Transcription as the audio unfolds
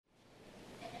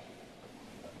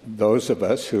Those of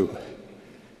us who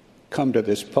come to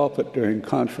this pulpit during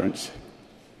conference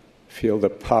feel the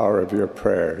power of your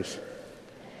prayers.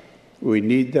 We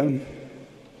need them,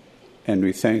 and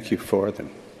we thank you for them.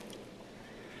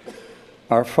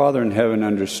 Our Father in heaven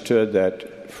understood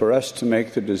that for us to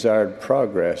make the desired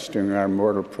progress during our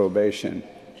mortal probation,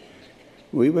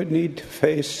 we would need to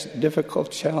face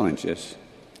difficult challenges.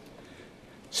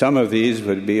 Some of these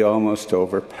would be almost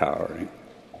overpowering.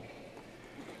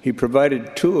 He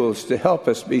provided tools to help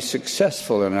us be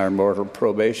successful in our mortal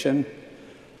probation.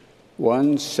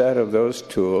 One set of those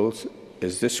tools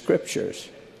is the Scriptures.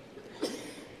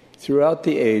 Throughout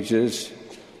the ages,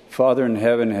 Father in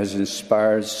heaven has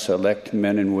inspired select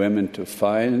men and women to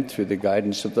find, through the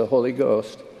guidance of the Holy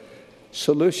Ghost,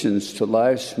 solutions to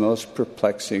life's most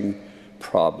perplexing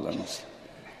problems.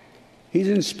 He's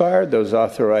inspired those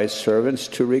authorized servants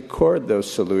to record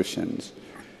those solutions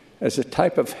as a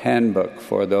type of handbook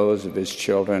for those of his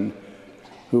children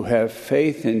who have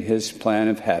faith in his plan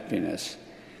of happiness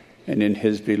and in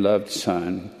his beloved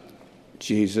Son,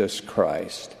 Jesus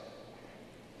Christ.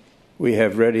 We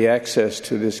have ready access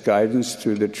to this guidance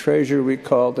through the treasure we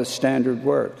call the standard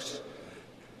works.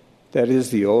 That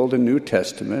is the Old and New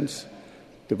Testaments,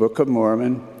 the Book of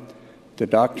Mormon, the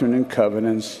Doctrine and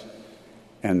Covenants,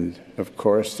 and, of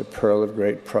course, the Pearl of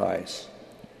Great Price.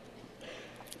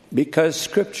 Because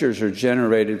Scriptures are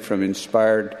generated from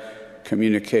inspired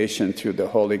communication through the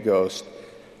Holy Ghost,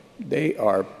 they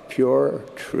are pure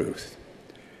truth.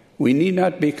 We need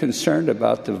not be concerned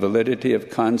about the validity of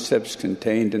concepts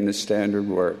contained in the standard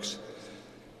works,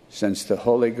 since the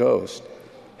Holy Ghost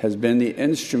has been the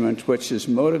instrument which has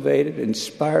motivated,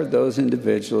 inspired those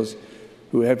individuals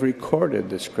who have recorded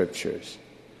the Scriptures.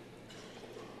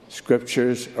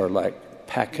 Scriptures are like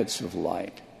packets of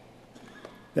light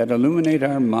that illuminate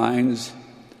our minds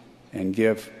and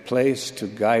give place to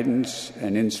guidance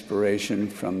and inspiration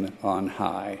from on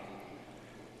high.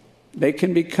 They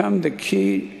can become the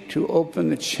key to open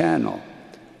the channel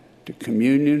to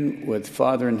communion with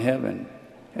Father in heaven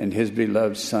and his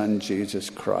beloved Son, Jesus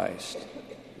Christ.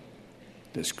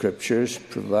 The Scriptures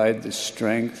provide the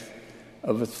strength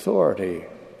of authority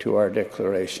to our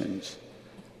declarations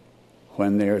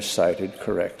when they are cited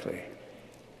correctly.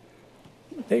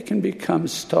 They can become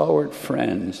stalwart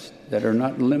friends that are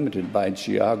not limited by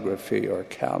geography or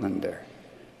calendar.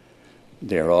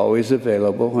 They are always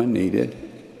available when needed.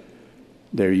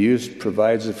 Their use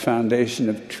provides a foundation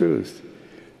of truth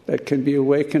that can be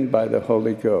awakened by the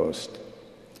Holy Ghost.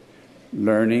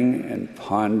 Learning and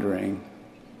pondering,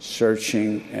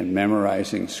 searching and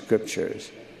memorizing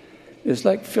Scriptures is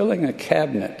like filling a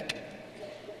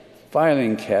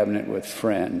filing cabinet with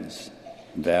friends,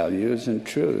 values, and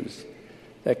truths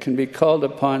that can be called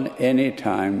upon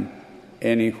anytime,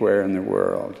 anywhere in the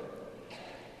world.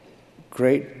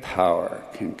 Great power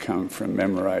can come from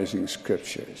memorizing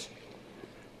Scriptures.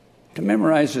 To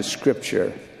memorize a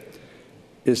Scripture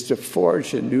is to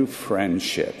forge a new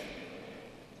friendship.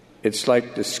 It's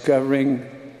like discovering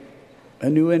a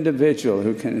new individual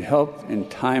who can help in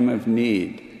time of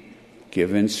need,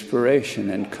 give inspiration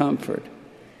and comfort,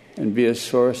 and be a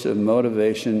source of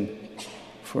motivation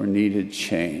for needed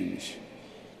change.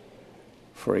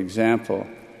 For example,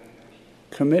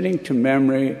 committing to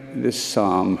memory this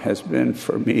psalm has been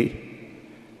for me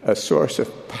a source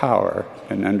of power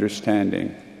and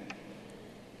understanding.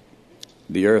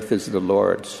 The earth is the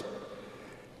Lord's,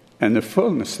 and the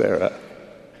fullness thereof,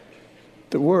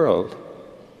 the world,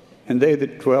 and they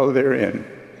that dwell therein.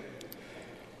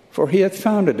 For he hath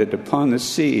founded it upon the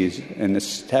seas and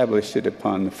established it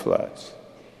upon the floods.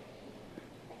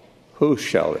 Who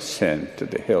shall ascend to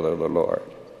the hill of the Lord?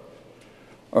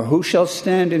 Or who shall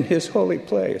stand in his holy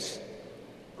place?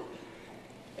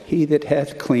 He that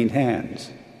hath clean hands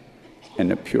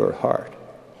and a pure heart,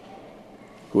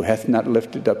 who hath not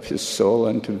lifted up his soul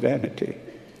unto vanity,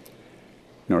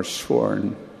 nor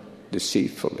sworn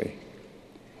deceitfully.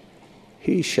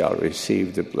 He shall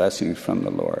receive the blessings from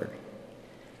the Lord,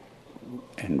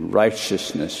 and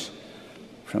righteousness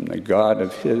from the God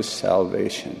of his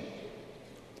salvation.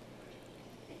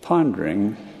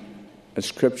 Pondering a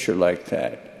Scripture like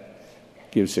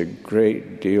that gives a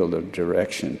great deal of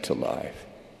direction to life.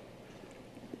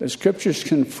 The Scriptures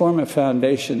can form a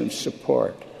foundation of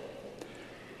support.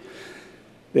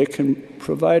 They can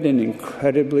provide an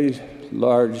incredibly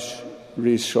large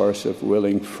resource of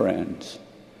willing friends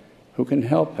who can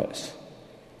help us.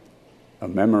 A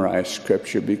memorized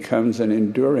Scripture becomes an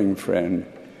enduring friend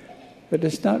that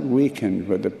is not weakened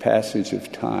with the passage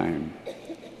of time.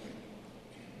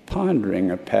 Pondering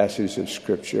a passage of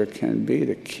Scripture can be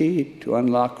the key to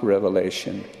unlock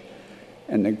revelation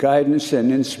and the guidance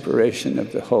and inspiration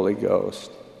of the Holy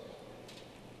Ghost,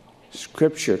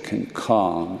 Scripture can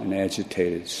calm an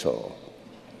agitated soul,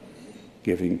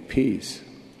 giving peace,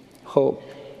 hope,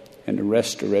 and a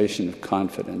restoration of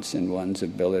confidence in one's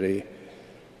ability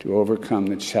to overcome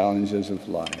the challenges of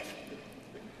life.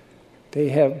 They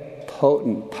have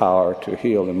potent power to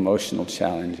heal emotional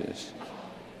challenges.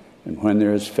 And when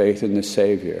there is faith in the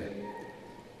Savior,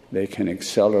 they can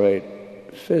accelerate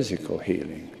physical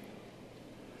healing.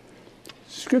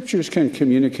 Scriptures can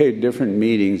communicate different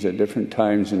meanings at different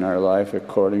times in our life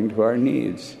according to our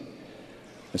needs.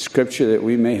 A scripture that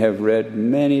we may have read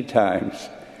many times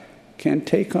can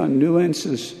take on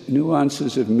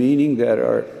nuances of meaning that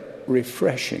are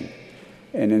refreshing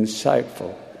and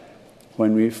insightful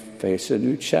when we face a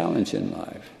new challenge in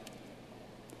life.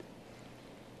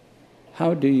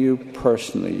 How do you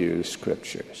personally use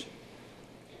scriptures?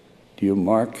 Do you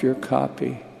mark your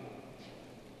copy?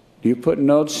 Do you put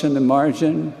notes in the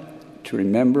margin to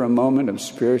remember a moment of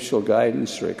spiritual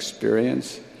guidance or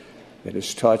experience that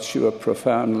has taught you a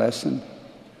profound lesson?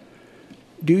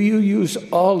 Do you use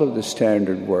all of the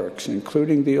standard works,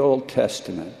 including the Old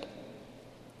Testament?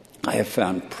 I have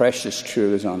found precious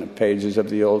truths on the pages of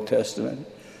the Old Testament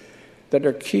that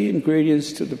are key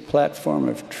ingredients to the platform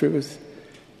of truth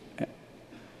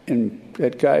and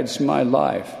that guides my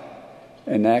life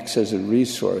and acts as a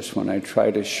resource when I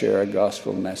try to share a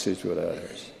gospel message with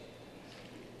others.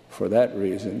 For that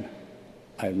reason,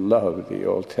 I love the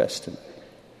Old Testament.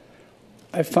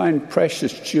 I find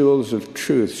precious jewels of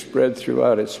truth spread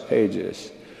throughout its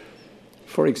pages.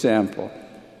 For example,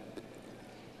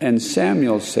 and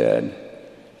Samuel said,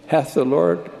 "Hath the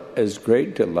Lord as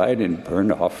great delight in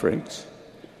burnt offerings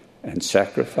and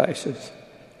sacrifices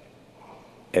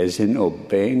as in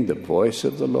obeying the voice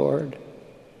of the Lord?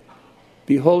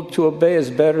 Behold, to obey is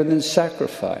better than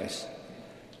sacrifice,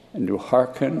 and to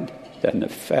hearken than the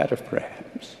fat of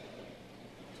rams.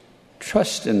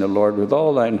 Trust in the Lord with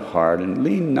all thine heart, and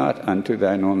lean not unto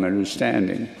thine own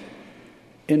understanding.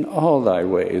 In all thy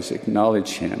ways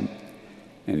acknowledge him,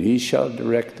 and he shall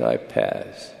direct thy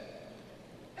paths.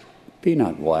 Be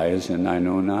not wise in thine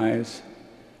own eyes.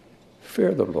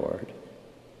 Fear the Lord,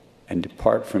 and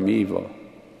depart from evil.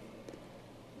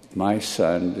 My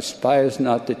son, despise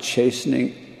not the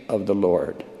chastening of the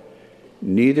Lord,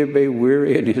 neither be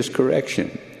weary in his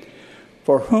correction.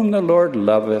 For whom the Lord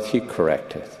loveth, he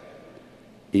correcteth,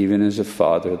 even as a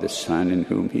father the son in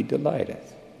whom he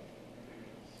delighteth.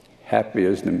 Happy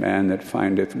is the man that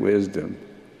findeth wisdom,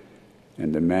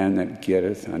 and the man that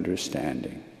getteth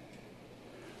understanding."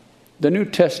 The New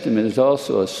Testament is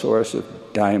also a source of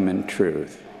diamond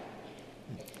truth.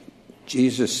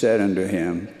 Jesus said unto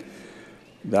him,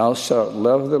 "Thou shalt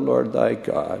love the Lord thy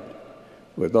God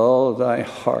with all thy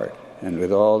heart, and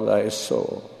with all thy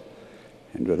soul,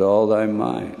 and with all thy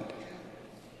mind.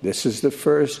 This is the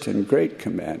first and great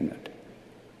commandment,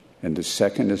 and the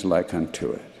second is like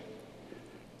unto it.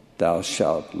 Thou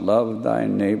shalt love thy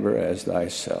neighbor as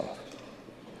thyself.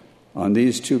 On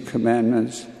these two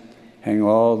commandments hang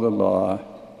all the law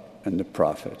and the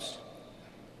prophets."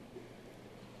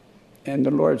 And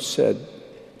the Lord said,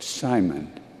 "Simon,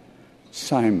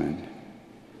 Simon,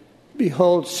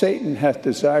 behold, Satan hath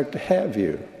desired to have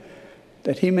you,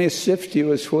 that he may sift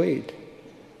you as wheat.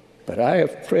 But I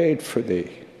have prayed for thee,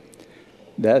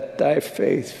 that thy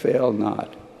faith fail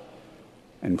not.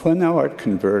 And when thou art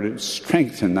converted,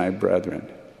 strengthen thy brethren."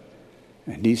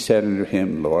 And he said unto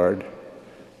him, "Lord,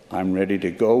 I'm ready to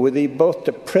go with thee both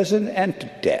to prison and to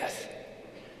death."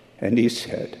 And he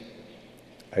said,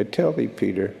 "I tell thee,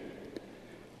 Peter,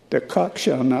 the cock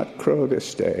shall not crow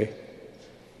this day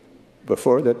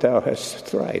before that thou hast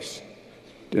thrice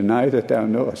denied that thou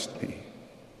knowest me."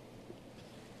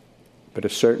 But a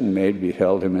certain maid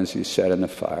beheld him as he sat in the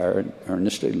fire, and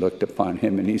earnestly looked upon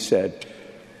him, and he said,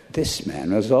 "This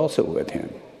man was also with him."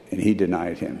 And he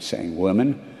denied him, saying,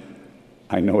 "Woman,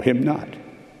 I know him not."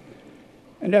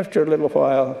 And after a little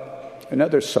while,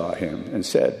 another saw him and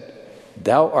said,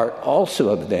 "Thou art also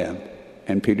of them."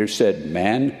 And Peter said,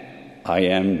 "Man, I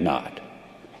am not."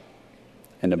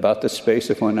 And about the space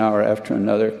of 1 hour after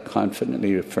another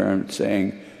confidently affirmed,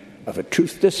 saying, "Of a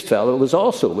truth this fellow was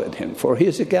also with him, for he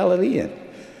is a Galilean."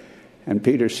 And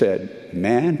Peter said,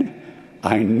 "Man,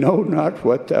 I know not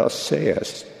what thou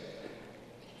sayest."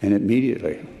 And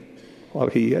immediately, while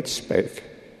he yet spake,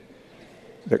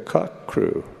 the cock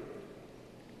crew.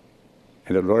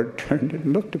 And the Lord turned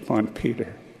and looked upon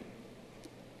Peter.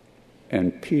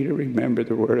 And Peter remembered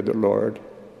the word of the Lord,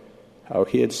 how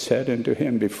he had said unto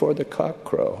him, "Before the cock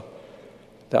crow,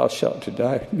 thou shalt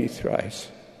deny me thrice."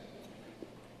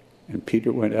 And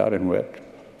Peter went out and wept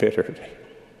bitterly.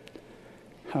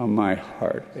 how my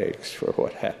heart aches for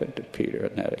what happened to Peter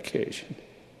on that occasion.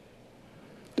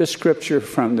 The scripture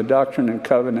from the Doctrine and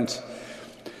Covenants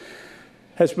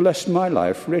has blessed my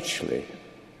life richly.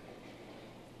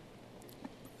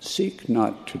 Seek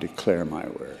not to declare my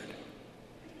word,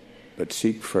 but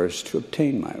seek first to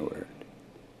obtain my word.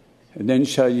 And then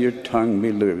shall your tongue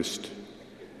be loosed.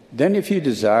 Then if you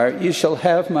desire, you shall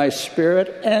have my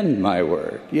spirit and my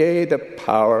word, yea, the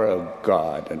power of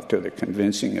God unto the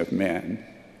convincing of men.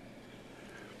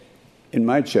 In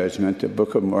my judgment, the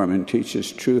Book of Mormon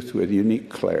teaches truth with unique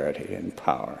clarity and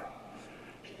power.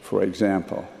 For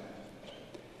example,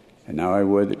 and now I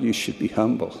would that you should be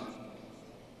humble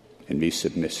and be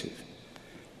submissive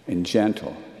and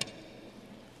gentle,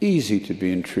 easy to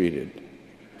be entreated,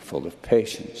 full of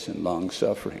patience and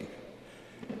long-suffering,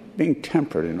 being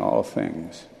temperate in all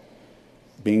things,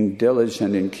 being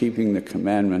diligent in keeping the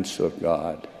commandments of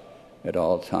God at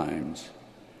all times,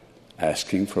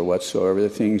 asking for whatsoever the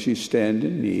things you stand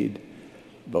in need,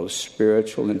 both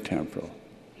spiritual and temporal,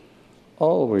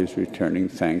 always returning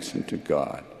thanks unto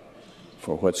God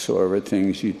for whatsoever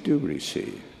things you do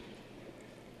receive.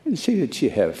 And see that you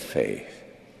have faith,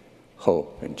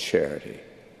 hope, and charity,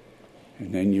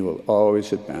 and then you will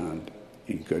always abound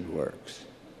in good works.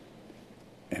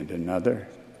 And another,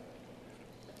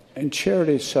 and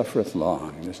charity suffereth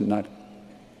long,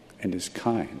 and is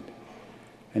kind,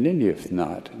 and envieth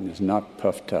not, and is not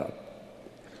puffed up,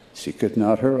 seeketh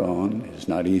not her own, is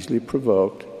not easily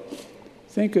provoked,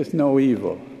 thinketh no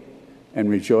evil, and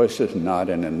rejoiceth not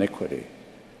in iniquity,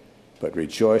 but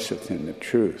rejoiceth in the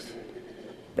truth,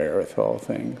 beareth all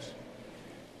things,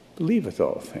 believeth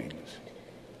all things,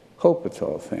 hopeth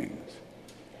all things,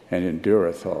 and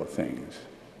endureth all things.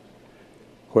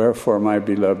 Wherefore, my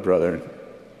beloved brethren,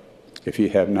 if ye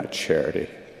have not charity,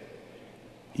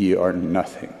 ye are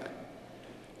nothing.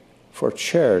 For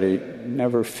charity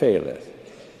never faileth.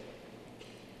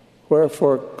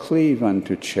 Wherefore, cleave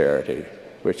unto charity,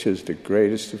 which is the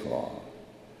greatest of all.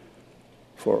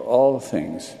 For all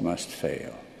things must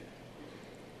fail,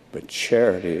 but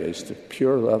charity is the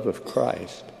pure love of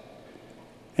Christ,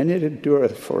 and it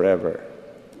endureth forever.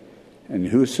 And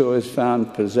whoso is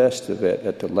found possessed of it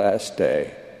at the last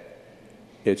day,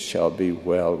 it shall be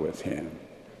well with him.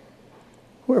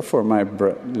 Wherefore, my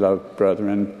beloved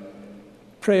brethren,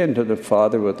 pray unto the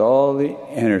Father with all the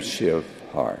energy of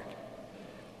heart,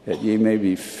 that ye may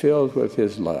be filled with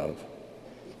his love,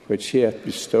 which he hath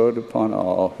bestowed upon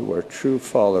all who are true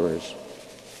followers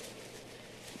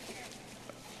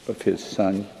of his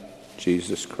Son,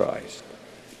 Jesus Christ.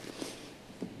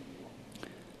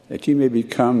 That ye may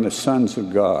become the sons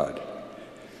of God,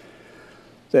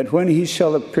 that when he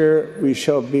shall appear, we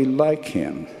shall be like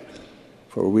him,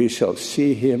 for we shall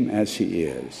see him as he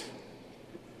is,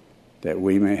 that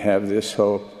we may have this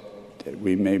hope, that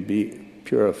we may be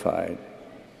purified,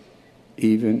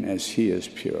 even as he is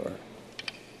pure.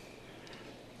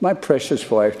 My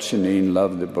precious wife, Janine,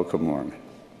 loved the Book of Mormon.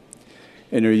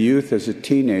 In her youth as a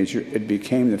teenager, it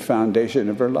became the foundation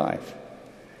of her life.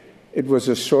 It was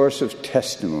a source of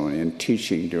testimony and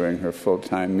teaching during her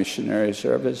full-time missionary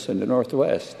service in the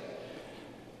Northwest,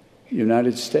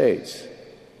 United States.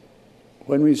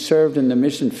 When we served in the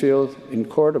mission field in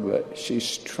Cordoba, she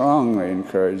strongly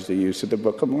encouraged the use of the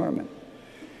Book of Mormon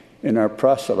in our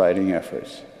proselyting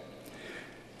efforts.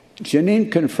 Janine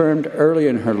confirmed early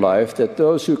in her life that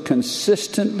those who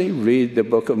consistently read the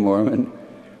Book of Mormon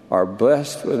are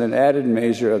blessed with an added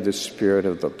measure of the Spirit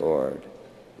of the Lord,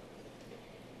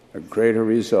 a greater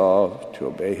resolve to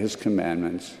obey his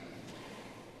commandments,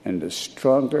 and a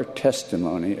stronger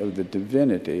testimony of the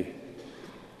divinity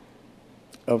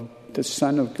of the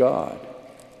Son of God.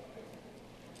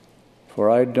 For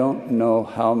I don't know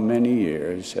how many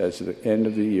years, as the end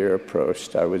of the year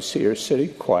approached, I would see her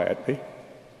sitting quietly,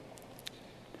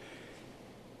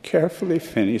 carefully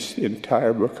finish the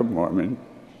entire Book of Mormon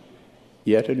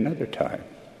yet another time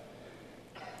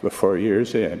before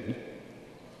year's end.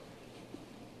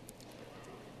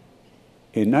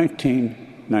 In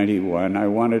 1991, I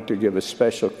wanted to give a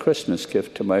special Christmas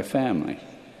gift to my family.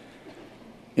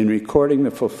 In recording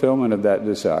the fulfillment of that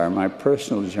desire, my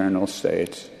personal journal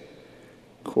states,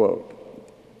 quote,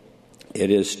 "It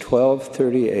is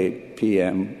 12:38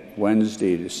 p.m.,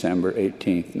 Wednesday, December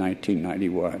 18th,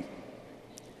 1991.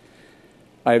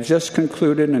 I have just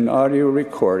concluded an audio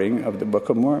recording of the Book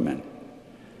of Mormon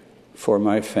for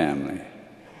my family.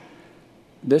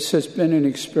 This has been an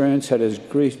experience that has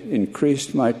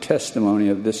increased my testimony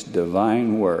of this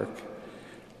divine work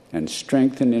and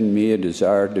strengthened in me a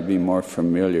desire to be more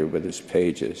familiar with its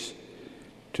pages,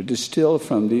 to distill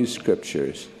from these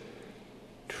scriptures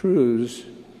truths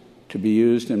to be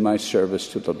used in my service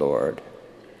to the Lord.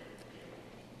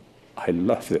 I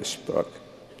love this book.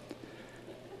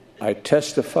 I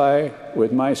testify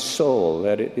with my soul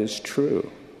that it is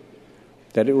true,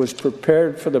 that it was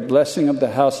prepared for the blessing of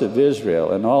the house of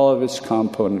Israel and all of its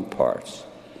component parts,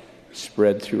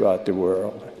 spread throughout the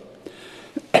world.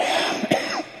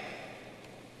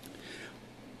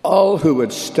 All who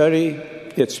would study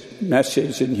its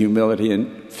message in humility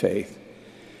and faith,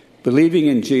 believing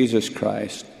in Jesus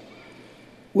Christ,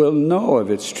 will know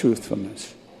of its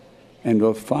truthfulness and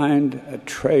will find a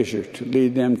treasure to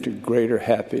lead them to greater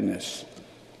happiness,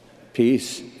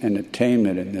 peace, and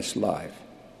attainment in this life.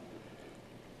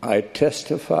 I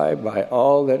testify by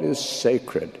all that is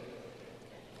sacred,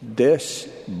 this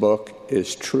book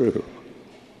is true.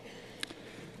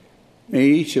 May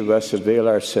each of us avail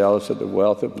ourselves of the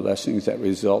wealth of blessings that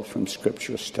result from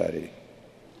scriptural study.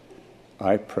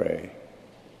 I pray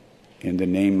in the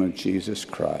name of Jesus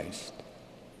Christ.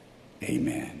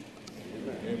 Amen.